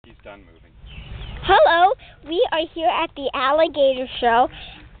done moving. Hello, we are here at the Alligator show.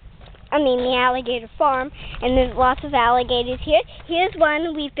 The Alligator farm, and there's lots of alligators here. Here's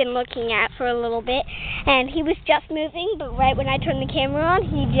one we've been looking at for a little bit, and he was just moving, but right when I turned the camera on,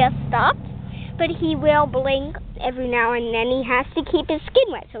 he just stopped. But he will blink every now and then. He has to keep his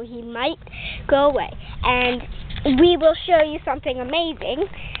skin wet, so he might go away. And we will show you something amazing.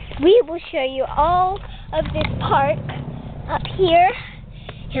 We will show you all of this park up here.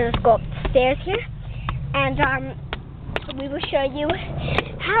 Here, let's go upstairs here. And we will show you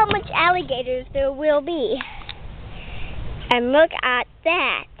how much alligators there will be. And look at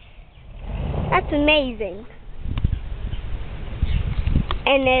that. That's amazing.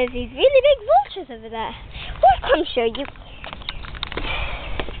 And there's these really big vultures over there. We'll come show you.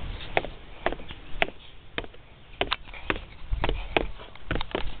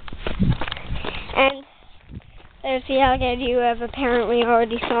 And there's the alligator you have apparently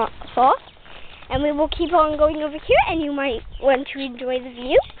already saw. And we will keep on going over here, and you might want to enjoy the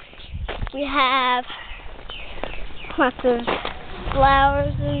view. We have lots of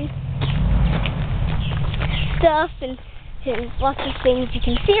flowers and stuff, and there's lots of things you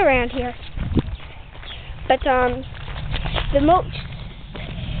can see around here. But the most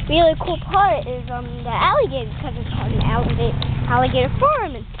really cool part is the alligators, because it's on an alligator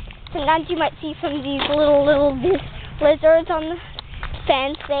farm. And sometimes you might see some of these little lizards on the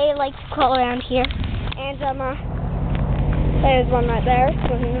fence. They like to crawl around here. And there's one right there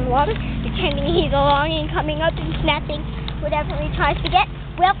swimming in the water, pretending he's along and coming up and snapping whatever he tries to get.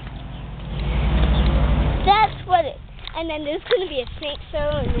 Well, that's what it is. And then there's going to be a snake show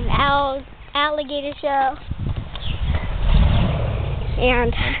and an alligator show.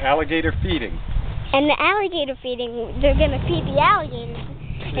 And alligator feeding. And the alligator feeding, they're going to feed the alligators.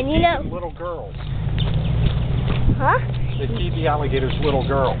 They feed them little girls. Huh? They feed the alligators little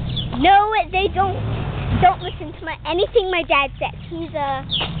girls. No, they don't. Don't listen to anything my dad says. He's a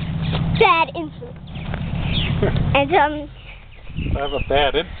bad influence. And I have a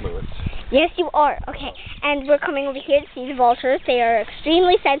bad influence. Yes, you are. Okay, and we're coming over here to see the vultures. They are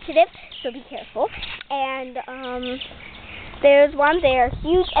extremely sensitive, so be careful. And there's one. They are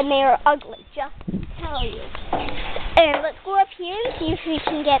huge and they are ugly. Just to tell you. And let's go up here and see if we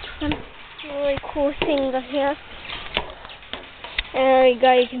can get some really cool things up here. There you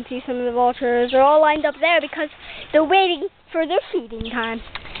go. You can see some of the vultures. They're all lined up there because they're waiting for their feeding time.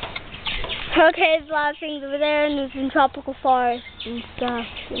 Okay, there's a lot of things over there, and there's some tropical forests and stuff.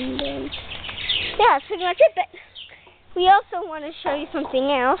 And yeah, that's pretty much it. But we also want to show you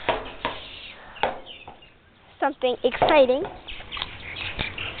something else. Something exciting.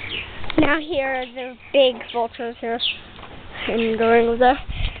 Now here are the big vultures here. And going over there.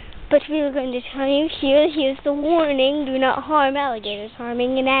 But we were going to tell you here's the warning: do not harm alligators.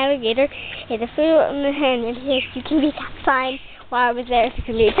 Harming an alligator is a fruit on the hand, and yes, you can be fined. While I was there, it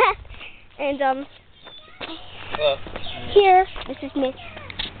can be a test. And here, this is Miss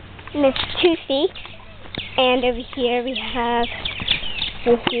Toothy, and over here we have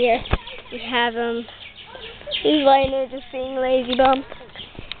he's lying there just being lazy bum.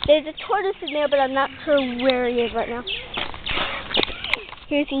 There's a tortoise in there, but I'm not sure where he is right now.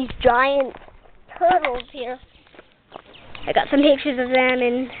 Here's these giant turtles here. I got some pictures of them,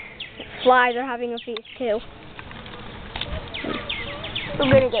 and flies are having a feast too.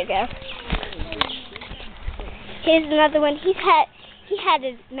 We're gonna go there. Here's another one. He had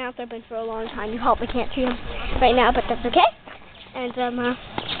his mouth open for a long time. You probably can't see him right now, but that's okay. And I'm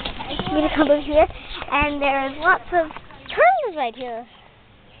gonna come over here, and there's lots of turtles right here.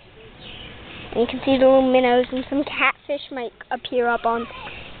 And you can see the little minnows, and some catfish might appear up on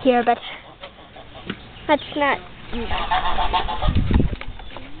here, but that's not.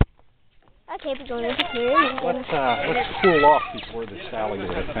 Okay, we're going over here. Let's cool off before this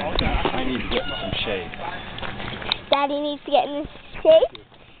alligator thing. I need to get in some shade. Daddy needs to get in the shade,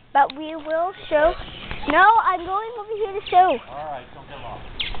 but we will show. No, I'm going over here to show. All right, don't get lost.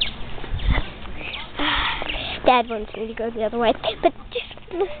 Dad wants me to go the other way, but just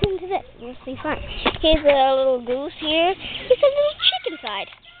listen to this. You'll see fun. Here's a little goose here. There's a little chick inside.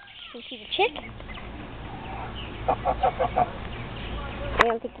 Can you see the chick? I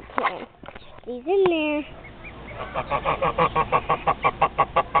don't think you can. He's in there.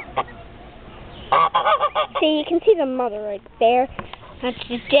 See, you can see the mother right there. That's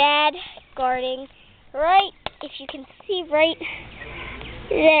the dad guarding right, if you can see right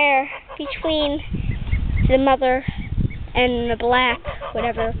there, between the mother and the black,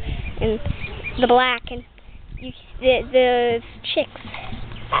 whatever, and the black, and the chicks.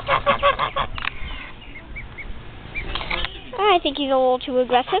 I think he's a little too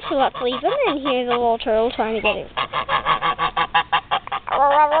aggressive, so let's leave him. And here's a little turtle trying to get him.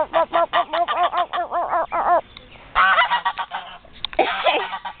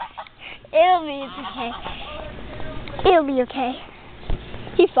 It'll be okay.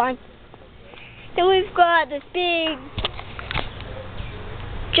 He's fine. Then we've got this big,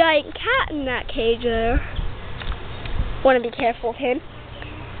 giant cat in that cage there. Want to be careful of him.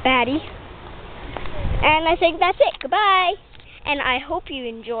 Batty. And I think that's it. Goodbye. And I hope you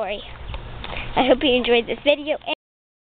enjoyed this video.